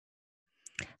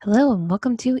Hello and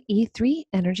welcome to E3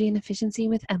 Energy and Efficiency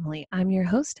with Emily. I'm your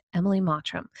host, Emily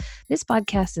Mottram. This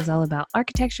podcast is all about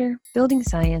architecture, building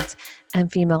science,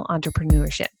 and female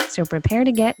entrepreneurship. So prepare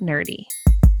to get nerdy.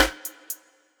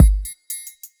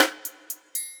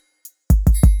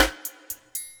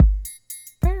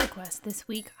 For request this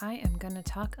week, I am going to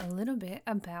talk a little bit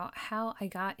about how I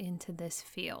got into this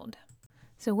field.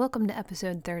 So welcome to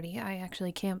episode 30. I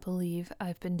actually can't believe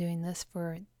I've been doing this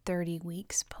for 30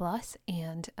 weeks plus,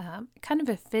 and kind of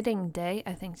a fitting day,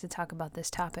 I think, to talk about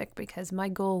this topic because my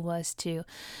goal was to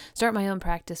start my own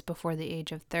practice before the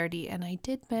age of 30, and I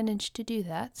did manage to do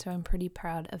that, so I'm pretty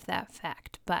proud of that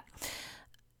fact. But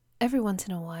every once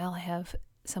in a while, I have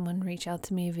someone reach out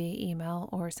to me via email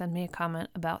or send me a comment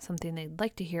about something they'd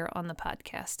like to hear on the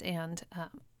podcast, and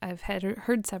I've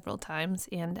heard several times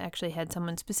and actually had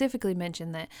someone specifically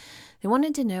mention that they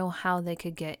wanted to know how they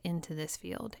could get into this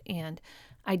field. And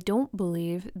I don't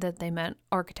believe that they meant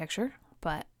architecture,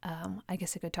 but I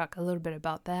guess I could talk a little bit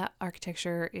about that.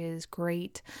 Architecture is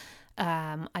great.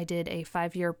 I did a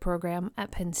 5-year program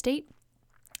at Penn State.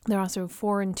 There are also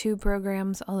 4 and 2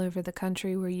 programs all over the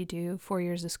country where you do 4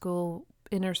 years of school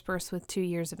interspersed with 2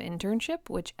 years of internship,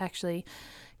 which actually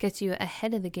gets you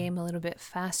ahead of the game a little bit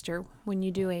faster. When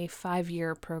you do a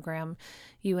 5-year program,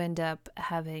 you end up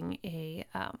having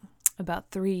about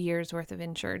 3 years worth of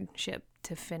internship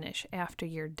to finish after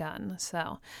you're done.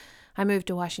 So I moved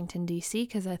to Washington, D.C.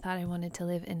 because I thought I wanted to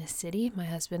live in a city. My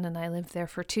husband and I lived there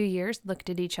for 2 years, looked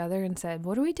at each other and said,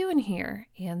 "What are we doing here?"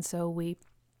 And so we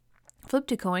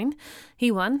flipped a coin.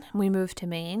 He won. We moved to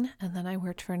Maine, and then I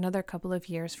worked for another couple of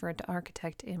years for an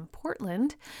architect in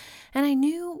Portland. And I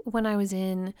knew when I was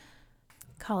in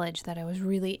college that I was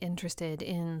really interested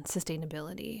in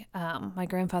sustainability. My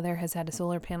grandfather has had a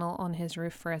solar panel on his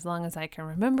roof for as long as I can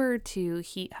remember to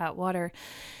heat hot water,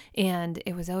 and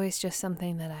it was always just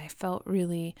something that I felt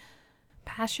really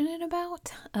passionate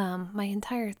about. My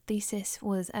entire thesis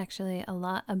was actually a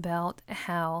lot about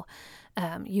how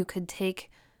you could take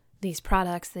these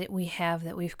products that we have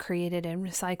that we've created and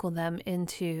recycle them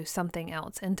into something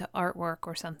else, into artwork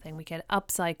or something. We could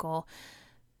upcycle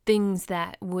things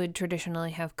that would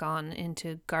traditionally have gone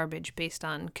into garbage based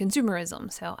on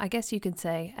consumerism. So I guess you could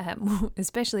say,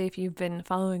 especially if you've been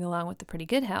following along with the Pretty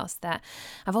Good House, that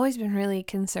I've always been really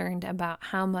concerned about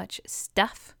how much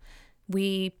stuff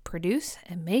we produce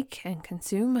and make and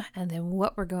consume, and then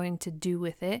what we're going to do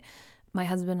with it. My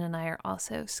husband and I are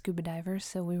also scuba divers,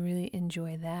 so we really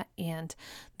enjoy that. And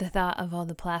the thought of all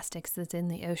the plastics that's in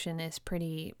the ocean is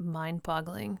pretty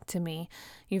mind-boggling to me.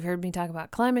 You've heard me talk about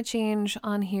climate change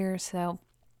on here, so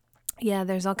yeah,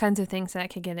 there's all kinds of things that I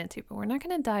could get into, but we're not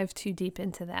going to dive too deep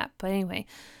into that. But anyway,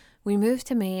 we moved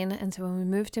to Maine, and so when we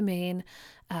moved to Maine,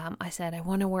 I said I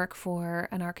want to work for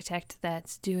an architect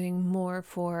that's doing more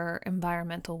for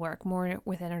environmental work, more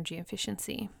with energy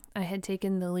efficiency. I had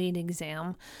taken the LEED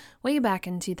exam way back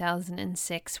in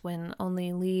 2006 when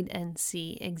only LEED and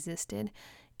C existed,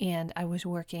 and I was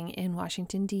working in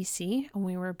Washington, D.C., and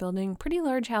we were building pretty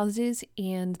large houses,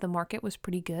 and the market was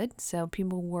pretty good, so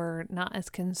people were not as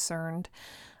concerned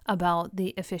about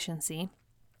the efficiency.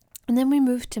 And then we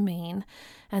moved to Maine,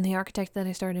 and the architect that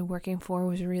I started working for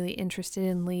was really interested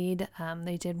in LEED.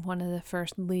 They did one of the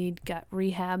first LEED gut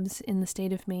rehabs in the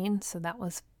state of Maine, so that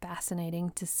was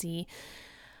fascinating to see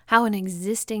how an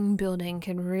existing building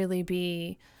can really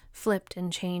be flipped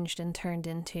and changed and turned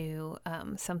into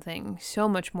something so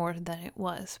much more than it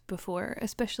was before,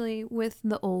 especially with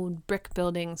the old brick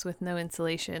buildings with no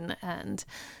insulation, and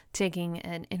taking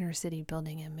an inner city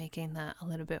building and making that a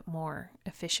little bit more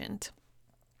efficient.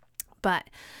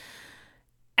 But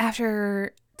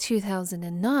after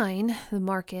 2009, the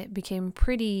market became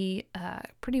pretty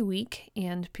weak,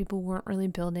 and people weren't really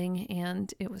building,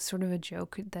 and it was sort of a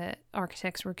joke that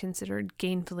architects were considered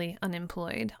gainfully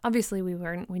unemployed. Obviously,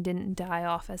 we didn't die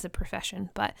off as a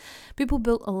profession, but people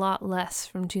built a lot less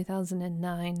from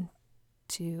 2009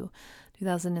 to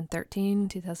 2013,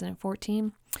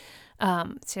 2014.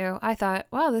 So I thought,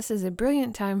 wow, this is a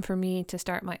brilliant time for me to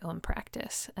start my own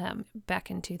practice back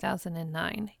in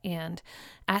 2009. And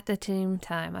at the same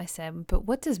time, I said, but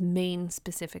what does Maine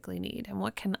specifically need? And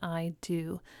what can I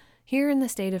do here in the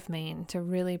state of Maine to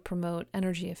really promote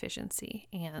energy efficiency?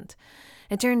 And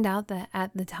it turned out that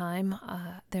at the time,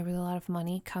 there was a lot of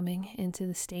money coming into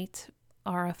the state,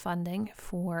 ARA funding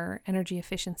for energy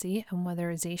efficiency and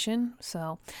weatherization.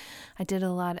 So I did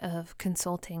a lot of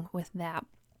consulting with that.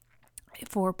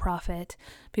 For profit,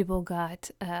 people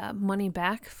got money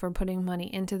back for putting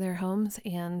money into their homes,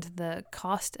 and the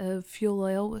cost of fuel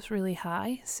oil was really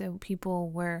high, so people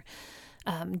were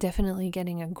definitely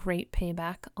getting a great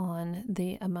payback on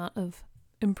the amount of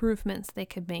improvements they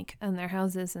could make on their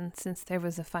houses. And since there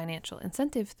was a financial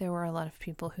incentive, there were a lot of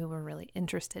people who were really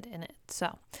interested in it.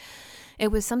 So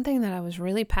it was something that I was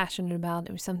really passionate about.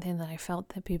 It was something that I felt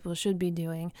that people should be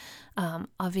doing,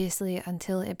 obviously,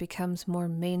 until it becomes more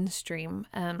mainstream.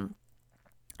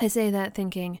 I say that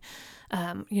thinking,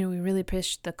 we really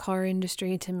pushed the car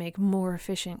industry to make more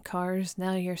efficient cars.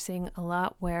 Now you're seeing a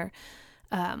lot where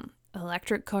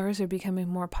electric cars are becoming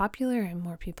more popular and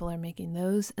more people are making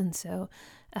those. And so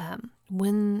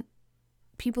when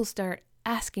people start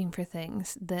asking for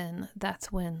things, then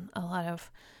that's when a lot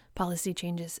of policy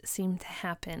changes seem to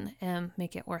happen and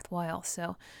make it worthwhile.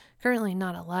 So currently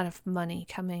not a lot of money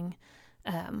coming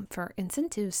for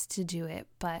incentives to do it,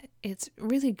 but it's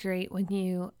really great when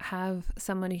you have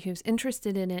somebody who's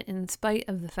interested in it in spite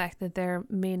of the fact that there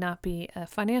may not be a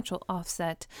financial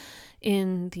offset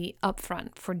in the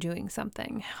upfront for doing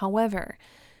something. However,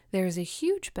 there's a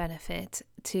huge benefit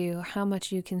to how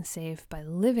much you can save by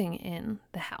living in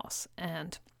the house.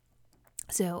 And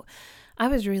so I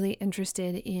was really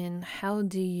interested in how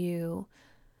do you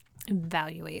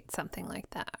evaluate something like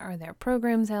that? Are there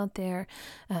programs out there?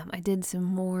 I did some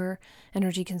more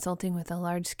energy consulting with a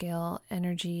large-scale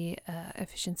energy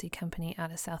efficiency company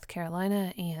out of South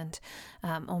Carolina, and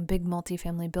on big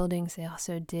multifamily buildings, they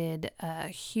also did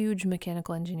huge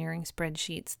mechanical engineering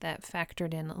spreadsheets that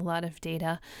factored in a lot of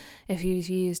data. If you've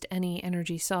used any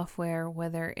energy software,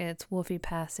 whether it's Wolfie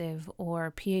Passive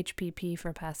or PHPP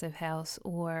for Passive House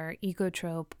or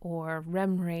Ecotrope or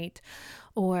REMrate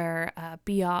or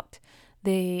BOPT,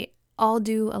 they all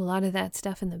do a lot of that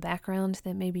stuff in the background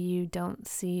that maybe you don't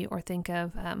see or think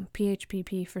of.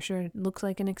 PHPP for sure looks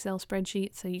like an Excel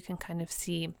spreadsheet, so you can kind of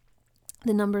see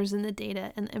the numbers and the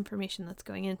data and the information that's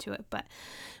going into it. But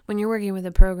when you're working with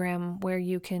a program where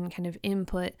you can kind of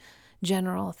input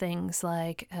general things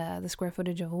like the square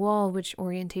footage of a wall, which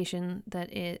orientation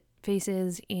that it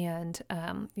faces, and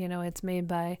it's made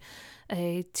by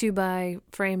a 2x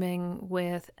framing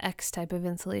with X type of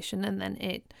insulation, and then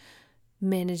it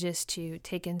manages to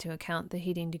take into account the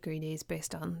heating degree days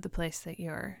based on the place that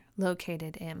you're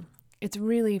located in. It's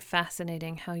really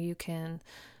fascinating how you can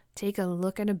take a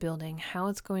look at a building, how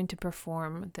it's going to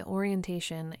perform, the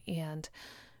orientation, and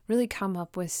really come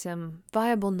up with some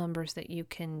viable numbers that you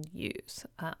can use.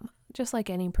 Just like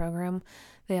any program,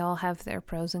 they all have their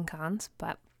pros and cons,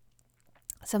 but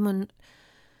someone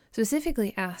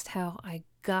specifically asked how I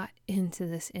got into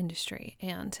this industry,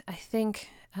 and I think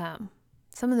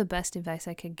some of the best advice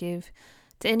I could give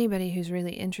to anybody who's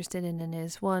really interested in it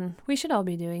is, one, we should all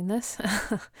be doing this.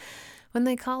 When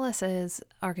they call us as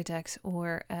architects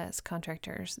or as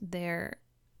contractors,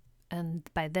 and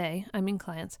by they, I mean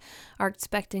clients, are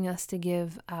expecting us to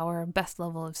give our best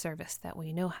level of service that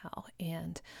we know how.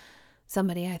 And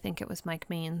somebody, I think it was Mike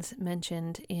Means,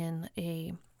 mentioned in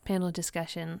a panel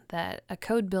discussion that a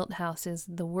code-built house is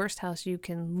the worst house you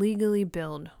can legally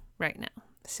build right now.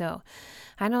 So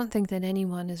I don't think that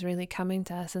anyone is really coming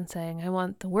to us and saying, I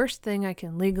want the worst thing I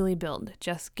can legally build.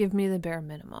 Just give me the bare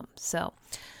minimum. So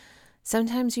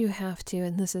sometimes you have to,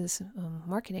 and this is a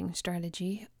marketing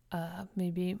strategy,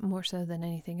 maybe more so than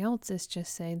anything else, is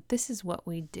just say, this is what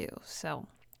we do. So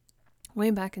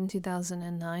way back in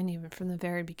 2009, even from the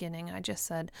very beginning, I just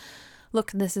said,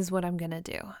 look, this is what I'm going to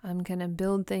do. I'm going to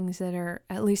build things that are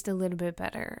at least a little bit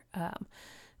better.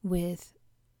 With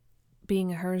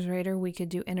being a HERS rater, we could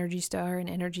do Energy Star, and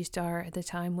Energy Star at the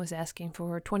time was asking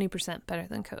for 20% better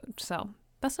than code. So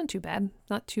that's not too bad,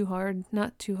 not too hard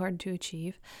to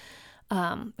achieve.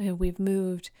 And we've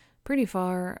moved pretty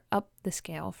far up the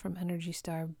scale from Energy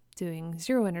Star doing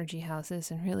zero energy houses,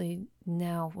 and really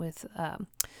now with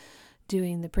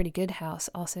doing the Pretty Good House,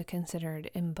 also considered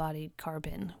embodied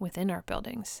carbon within our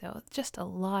buildings. So just a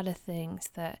lot of things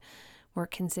that we're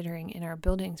considering in our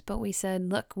buildings. But we said,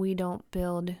 look, we don't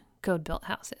build code-built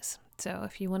houses. So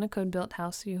if you want a code-built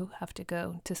house, you have to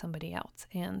go to somebody else.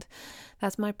 And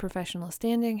that's my professional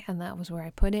standing, and that was where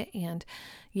I put it. And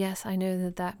yes, I know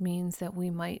that that means that we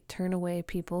might turn away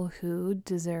people who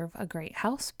deserve a great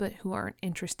house, but who aren't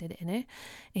interested in it.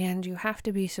 And you have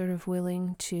to be sort of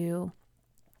willing to,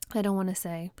 I don't want to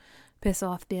say piss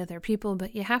off the other people,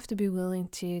 but you have to be willing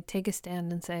to take a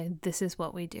stand and say, this is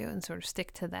what we do, and sort of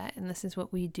stick to that. And this is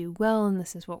what we do well, and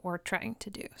this is what we're trying to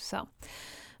do. So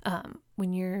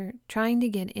when you're trying to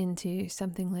get into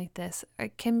something like this,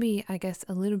 it can be, I guess,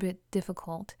 a little bit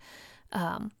difficult.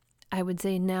 I would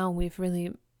say now we've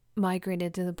really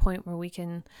migrated to the point where we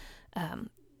can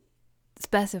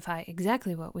specify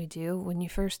exactly what we do. When you're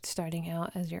first starting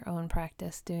out as your own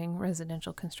practice doing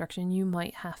residential construction, you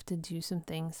might have to do some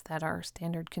things that are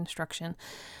standard construction.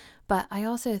 But I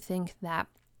also think that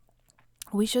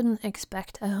we shouldn't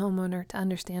expect a homeowner to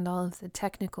understand all of the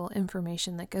technical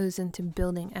information that goes into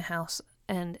building a house,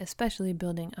 and especially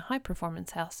building a high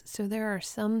performance house. So there are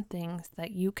some things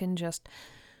that you can just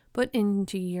put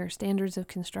into your standards of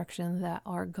construction that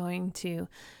are going to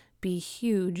be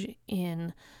huge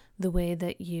in the way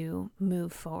that you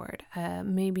move forward.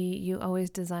 Maybe you always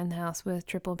design the house with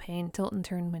triple pane tilt and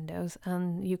turn windows,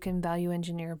 and you can value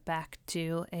engineer back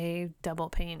to a double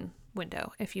pane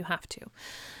window if you have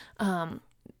to.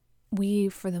 We,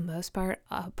 for the most part,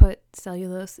 put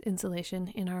cellulose insulation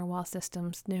in our wall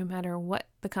systems no matter what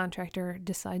the contractor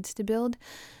decides to build.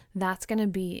 That's going to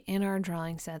be in our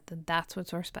drawing set, that's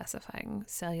what we're specifying.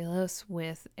 Cellulose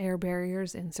with air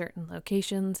barriers in certain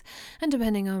locations, and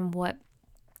depending on what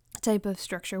type of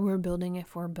structure we're building,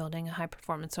 if we're building a high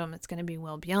performance home, it's going to be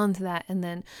well beyond that. And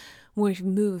then we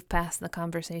move past the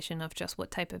conversation of just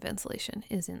what type of insulation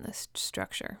is in this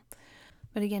structure.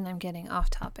 But again, I'm getting off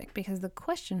topic because the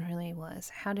question really was,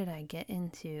 how did I get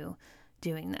into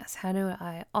doing this? How do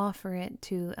I offer it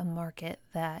to a market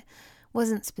that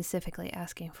wasn't specifically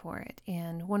asking for it?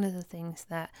 And one of the things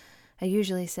that I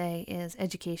usually say is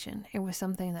education. It was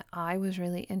something that I was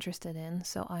really interested in,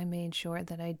 so I made sure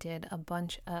that I did a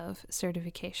bunch of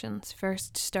certifications.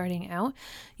 First, starting out,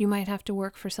 you might have to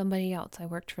work for somebody else. I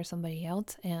worked for somebody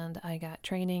else, and I got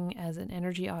training as an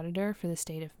energy auditor for the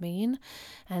state of Maine,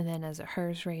 and then as a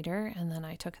HERS rater, and then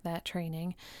I took that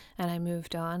training, and I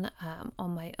moved on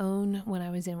my own when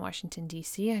I was in Washington,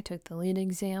 D.C. I took the LEED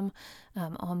exam.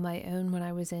 On my own when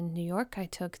I was in New York, I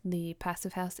took the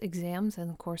Passive House exams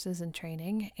and courses and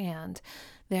training, and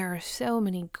there are so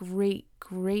many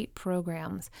great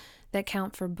programs that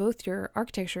count for both your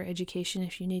architecture education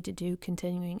if you need to do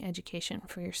continuing education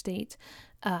for your state,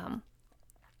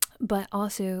 but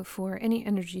also for any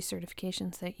energy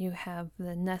certifications that you have.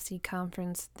 The NESE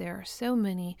conference, there are so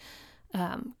many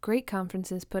great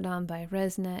conferences put on by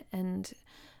ResNet and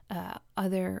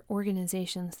other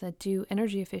organizations that do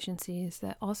energy efficiencies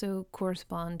that also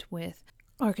correspond with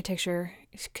architecture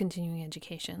continuing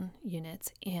education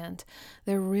units, and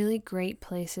they're really great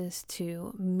places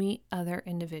to meet other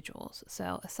individuals.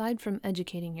 So aside from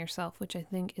educating yourself, which I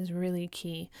think is really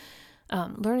key,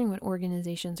 learning what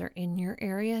organizations are in your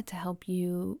area to help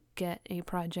you get a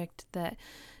project that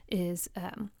is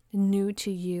new to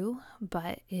you,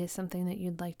 but is something that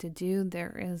you'd like to do.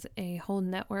 There is a whole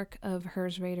network of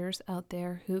HERS raters out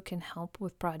there who can help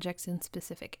with projects in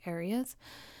specific areas.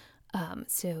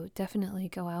 So definitely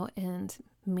go out and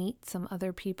meet some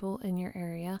other people in your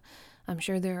area. I'm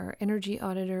sure there are energy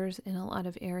auditors in a lot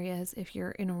of areas. If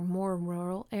you're in a more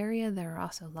rural area, there are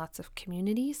also lots of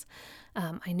communities.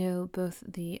 I know both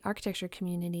the architecture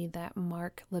community that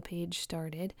Mark LePage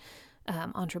started,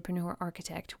 Entrepreneur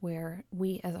Architect, where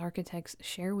we as architects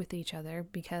share with each other,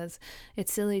 because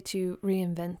it's silly to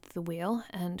reinvent the wheel,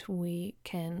 and we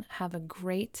can have a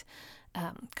great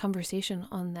conversation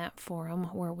on that forum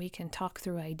where we can talk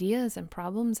through ideas and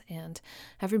problems, and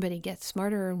everybody gets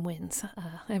smarter and wins.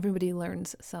 Everybody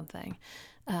learns something.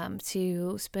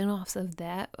 To spin-offs of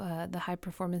that, the High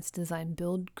Performance Design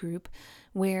Build group,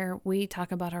 where we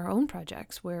talk about our own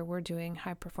projects, where we're doing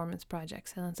high performance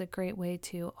projects. And that's a great way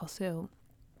to also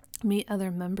meet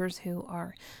other members who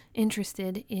are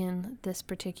interested in this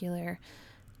particular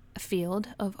field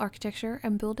of architecture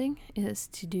and building, is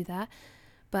to do that.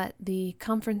 But the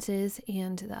conferences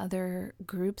and the other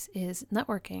groups is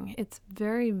networking. It's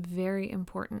very, very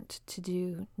important to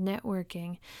do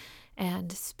networking,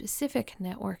 and specific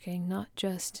networking, not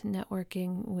just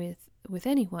networking with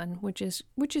anyone, which is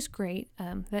great.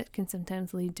 That can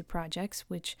sometimes lead to projects,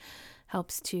 which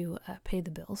helps to pay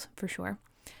the bills for sure.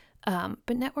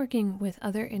 But networking with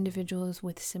other individuals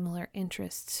with similar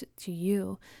interests to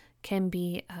you can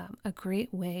be a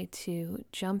great way to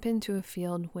jump into a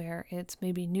field where it's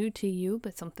maybe new to you,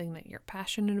 but something that you're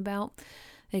passionate about.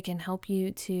 They can help you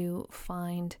to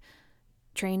find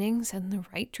trainings and the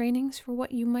right trainings for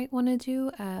what you might want to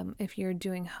do. If you're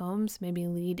doing homes, maybe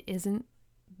LEED isn't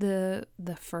the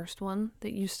first one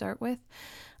that you start with.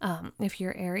 If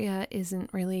your area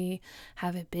isn't really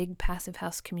have a big passive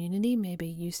house community, maybe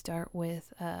you start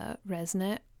with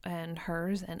ResNet and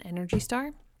HERS and Energy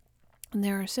Star. And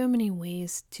there are so many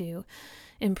ways to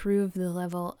improve the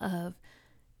level of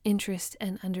interest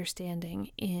and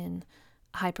understanding in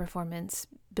high performance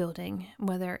building,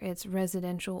 whether it's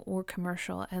residential or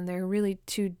commercial. And they're really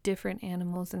two different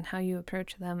animals, and how you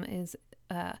approach them is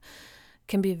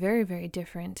can be very, very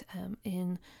different.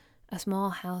 In a small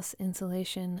house,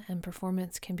 insulation and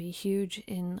performance can be huge.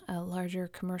 In a larger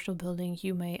commercial building,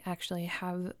 you may actually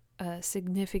have a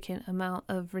significant amount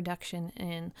of reduction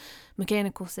in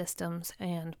mechanical systems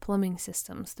and plumbing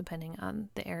systems, depending on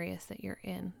the areas that you're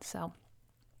in. So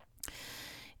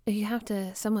you have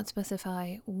to somewhat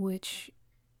specify which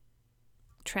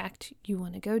tract you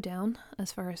want to go down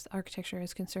as far as architecture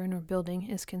is concerned, or building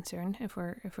is concerned, if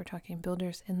we're talking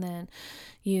builders. And then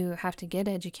you have to get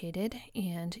educated,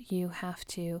 and you have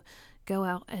to go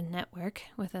out and network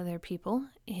with other people,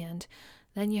 and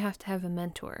then you have to have a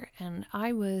mentor. And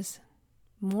I was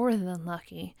more than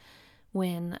lucky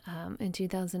when in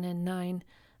 2009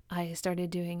 I started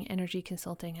doing energy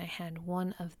consulting. I had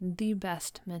one of the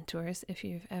best mentors. If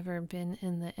you've ever been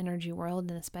in the energy world,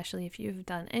 and especially if you've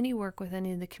done any work with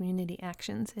any of the community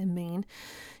actions in Maine,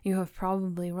 you have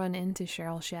probably run into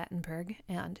Cheryl Schattenberg,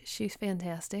 and she's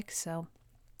fantastic. So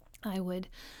I would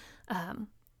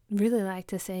really like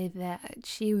to say that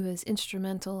she was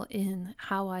instrumental in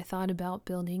how I thought about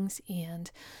buildings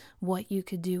and what you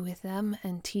could do with them,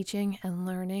 and teaching and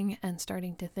learning and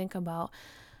starting to think about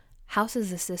house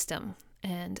as a system.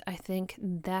 And I think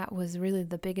that was really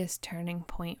the biggest turning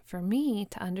point for me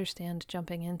to understand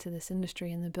jumping into this industry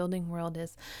in the building world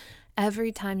is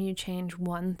every time you change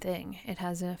one thing, it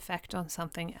has an effect on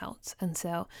something else. And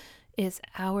so it's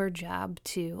our job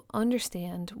to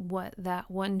understand what that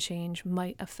one change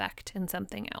might affect in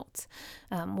something else,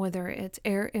 whether it's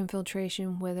air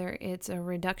infiltration, whether it's a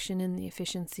reduction in the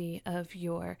efficiency of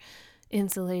your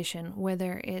insulation,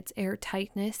 whether it's air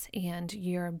tightness and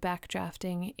you're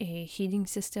backdrafting a heating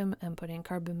system and putting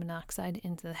carbon monoxide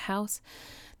into the house.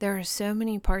 There are so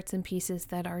many parts and pieces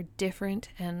that are different,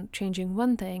 and changing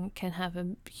one thing can have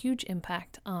a huge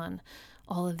impact on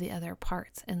all of the other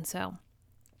parts. And so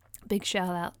big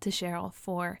shout out to Cheryl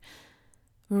for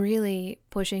really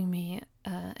pushing me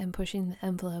and pushing the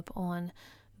envelope on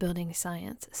building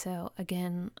science. So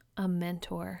again, a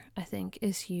mentor, I think,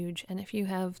 is huge. And if you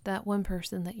have that one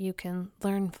person that you can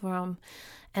learn from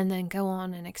and then go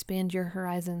on and expand your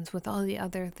horizons with all the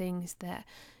other things that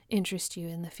interest you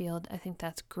in the field, I think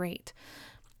that's great.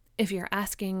 If you're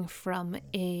asking from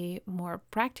a more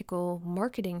practical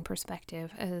marketing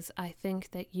perspective, as I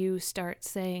think that you start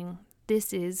saying,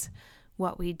 this is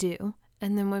what we do.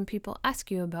 And then when people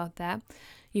ask you about that,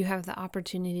 you have the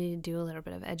opportunity to do a little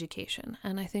bit of education.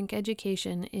 And I think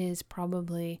education is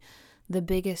probably the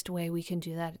biggest way we can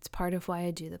do that. It's part of why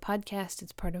I do the podcast.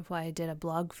 It's part of why I did a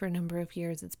blog for a number of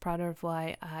years. It's part of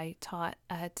why I taught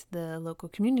at the local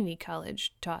community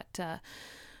college, taught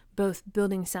both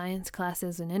building science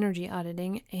classes and energy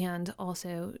auditing, and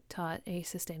also taught a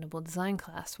sustainable design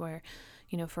class where,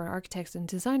 for architects and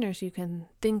designers, you can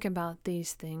think about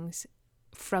these things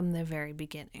from the very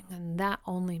beginning, and that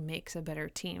only makes a better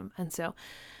team. And so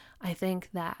I think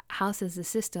that house as a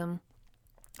system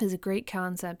is a great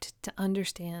concept to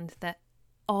understand that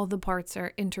all the parts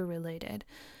are interrelated,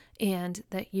 and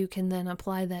that you can then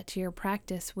apply that to your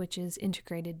practice, which is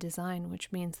integrated design,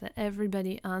 which means that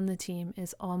everybody on the team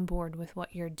is on board with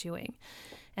what you're doing.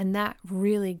 And that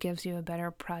really gives you a better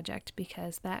project,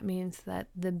 because that means that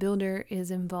the builder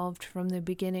is involved from the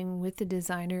beginning with the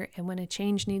designer, and when a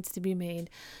change needs to be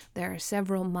made, there are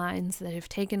several minds that have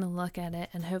taken a look at it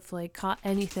and hopefully caught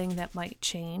anything that might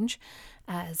change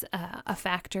as a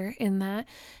factor in that.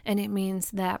 And it means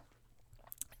that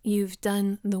you've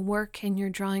done the work in your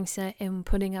drawing set and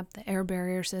putting up the air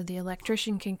barrier so the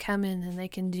electrician can come in and they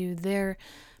can do their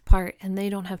part, and they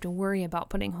don't have to worry about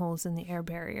putting holes in the air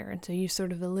barrier. And so you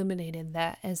sort of eliminated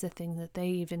that as a thing that they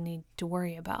even need to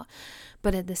worry about.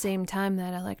 But at the same time,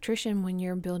 that electrician, when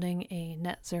you're building a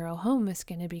net zero home, is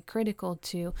going to be critical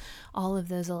to all of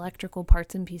those electrical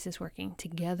parts and pieces working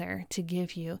together to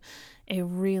give you a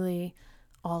really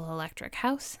all-electric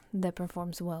house that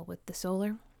performs well with the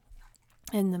solar.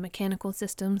 And the mechanical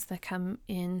systems that come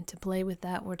in to play with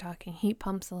that, we're talking heat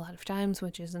pumps a lot of times,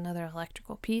 which is another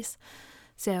electrical piece.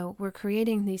 So we're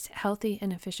creating these healthy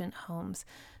and efficient homes.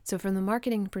 So from the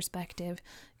marketing perspective,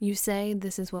 you say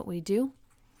this is what we do.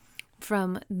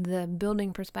 From the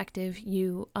building perspective,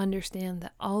 you understand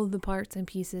that all of the parts and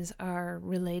pieces are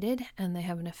related and they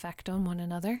have an effect on one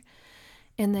another.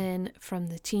 And then from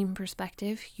the team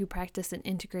perspective, you practice an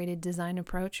integrated design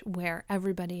approach where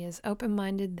everybody is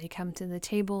open-minded, they come to the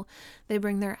table, they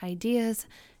bring their ideas,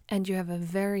 and you have a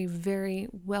very, very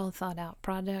well thought out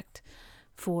product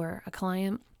for a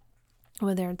client,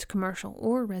 whether it's commercial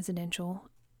or residential.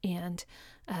 And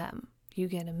you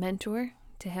get a mentor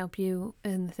to help you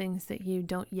in the things that you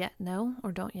don't yet know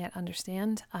or don't yet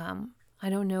understand. I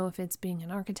don't know if it's being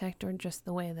an architect or just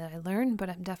the way that I learn, but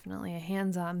I'm definitely a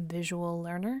hands-on visual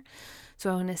learner.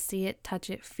 So I want to see it,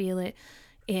 touch it, feel it,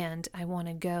 and I want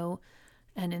to go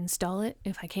and install it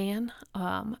if I can,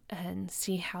 and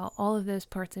see how all of those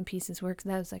parts and pieces work.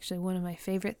 That was actually one of my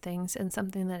favorite things, and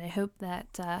something that I hope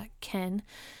that Ken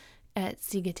at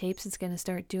Sega Tapes is going to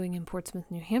start doing in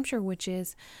Portsmouth, New Hampshire, which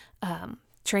is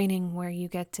training where you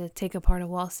get to take apart a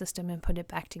wall system and put it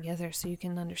back together so you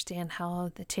can understand how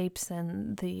the tapes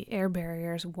and the air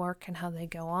barriers work and how they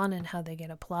go on and how they get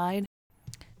applied.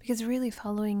 Because really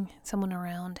following someone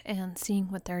around and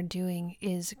seeing what they're doing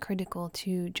is critical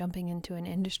to jumping into an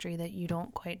industry that you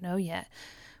don't quite know yet.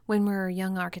 When we're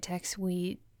young architects,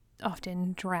 we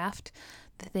often draft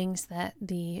the things that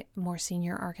the more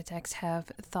senior architects have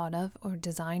thought of or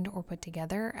designed or put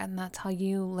together, and that's how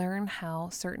you learn how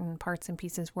certain parts and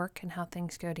pieces work and how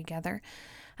things go together.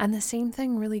 And the same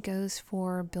thing really goes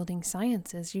for building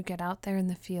sciences. You get out there in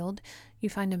the field, you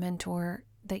find a mentor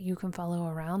that you can follow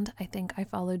around. I think I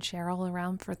followed Cheryl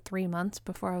around for 3 months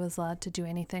before I was allowed to do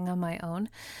anything on my own.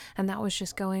 And that was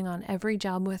just going on every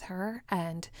job with her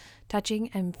and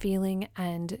touching and feeling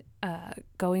and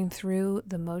going through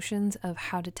the motions of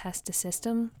how to test a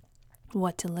system,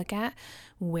 what to look at,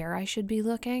 where I should be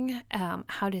looking,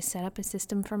 how to set up a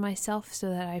system for myself so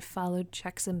that I followed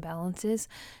checks and balances.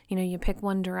 You pick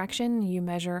one direction, you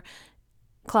measure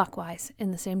clockwise in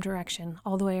the same direction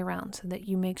all the way around so that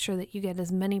you make sure that you get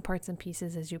as many parts and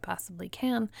pieces as you possibly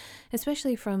can,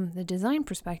 especially from the design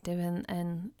perspective.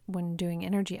 And when doing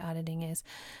energy auditing is,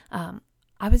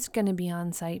 I was going to be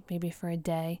on site maybe for a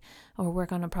day or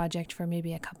work on a project for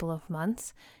maybe a couple of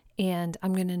months, and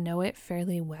I'm going to know it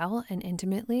fairly well and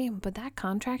intimately, but that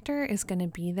contractor is going to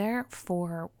be there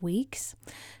for weeks,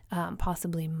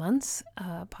 possibly months,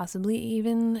 possibly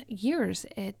even years,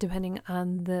 depending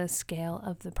on the scale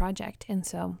of the project. And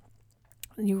so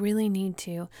you really need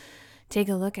to take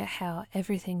a look at how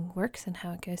everything works and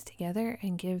how it goes together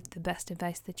and give the best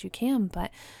advice that you can.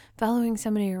 But following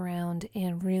somebody around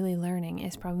and really learning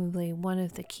is probably one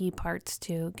of the key parts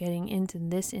to getting into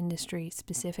this industry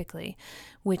specifically,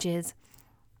 which is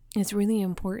it's really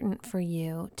important for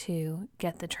you to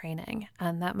get the training.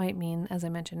 And that might mean, as I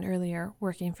mentioned earlier,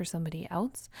 working for somebody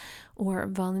else or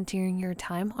volunteering your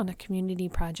time on a community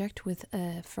project with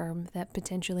a firm that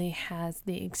potentially has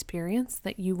the experience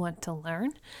that you want to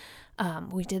learn.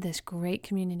 We did this great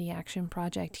community action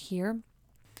project here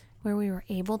where we were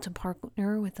able to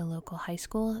partner with a local high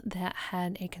school that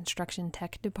had a construction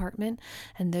tech department,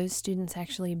 and those students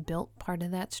actually built part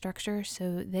of that structure.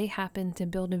 So they happened to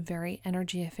build a very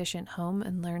energy efficient home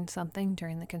and learn something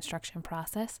during the construction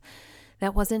process.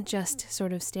 That wasn't just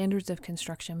sort of standards of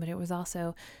construction, but it was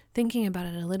also thinking about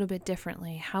it a little bit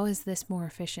differently. How is this more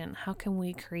efficient? How can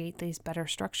we create these better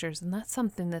structures? And that's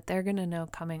something that they're going to know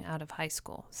coming out of high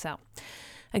school. So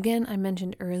again, I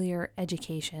mentioned earlier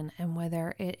education, and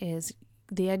whether it is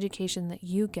the education that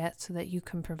you get so that you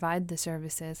can provide the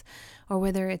services, or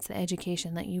whether it's the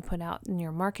education that you put out in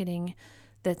your marketing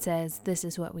that says this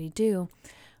is what we do.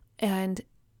 And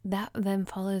that then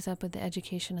follows up with the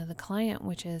education of the client,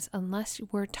 which is unless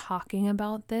we're talking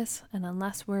about this and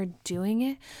unless we're doing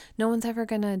it, no one's ever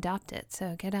going to adopt it.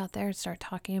 So get out there and start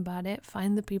talking about it.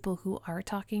 Find the people who are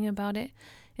talking about it.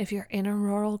 If you're in a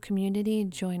rural community,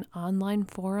 join online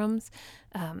forums.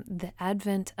 The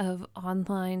advent of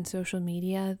online social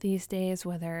media these days,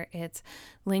 whether it's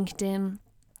LinkedIn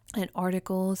and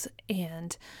articles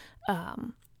and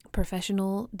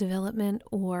professional development,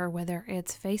 or whether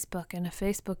it's Facebook and a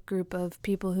Facebook group of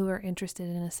people who are interested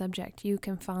in a subject, you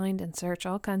can find and search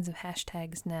all kinds of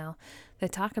hashtags now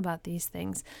that talk about these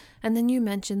things. And then you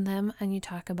mention them and you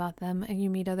talk about them and you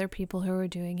meet other people who are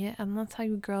doing it. And that's how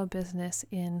you grow a business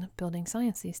in building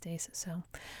science these days. So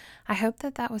I hope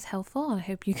that that was helpful. I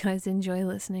hope you guys enjoy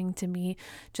listening to me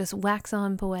just wax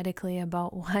on poetically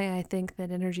about why I think that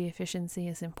energy efficiency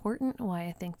is important, why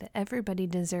I think that everybody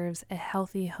deserves a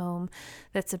healthy home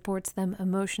that supports them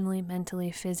emotionally,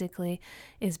 mentally, physically,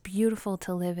 is beautiful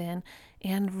to live in,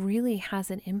 and really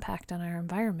has an impact on our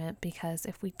environment. Because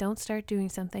if we don't start doing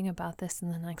something about this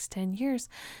in the next 10 years,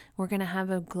 we're going to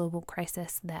have a global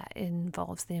crisis that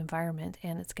involves the environment,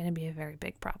 and it's going to be a very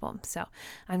big problem. So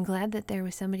I'm glad that there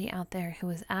was somebody out there who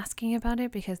was asking about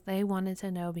it because they wanted to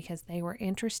know, because they were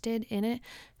interested in it,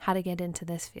 how to get into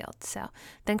this field. So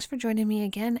thanks for joining me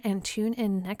again, and tune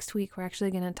in next week. We're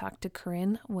actually going to talk to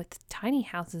Corinne with Tiny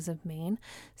Houses of Maine.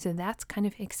 So that's kind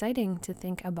of exciting to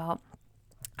think about.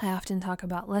 I often talk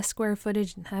about less square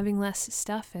footage and having less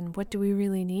stuff and what do we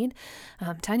really need.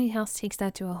 Tiny House takes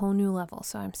that to a whole new level.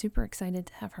 So I'm super excited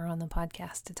to have her on the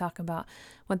podcast to talk about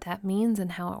what that means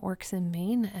and how it works in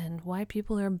Maine and why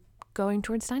people are going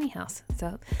towards Tiny House.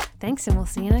 So thanks, and we'll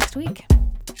see you next week.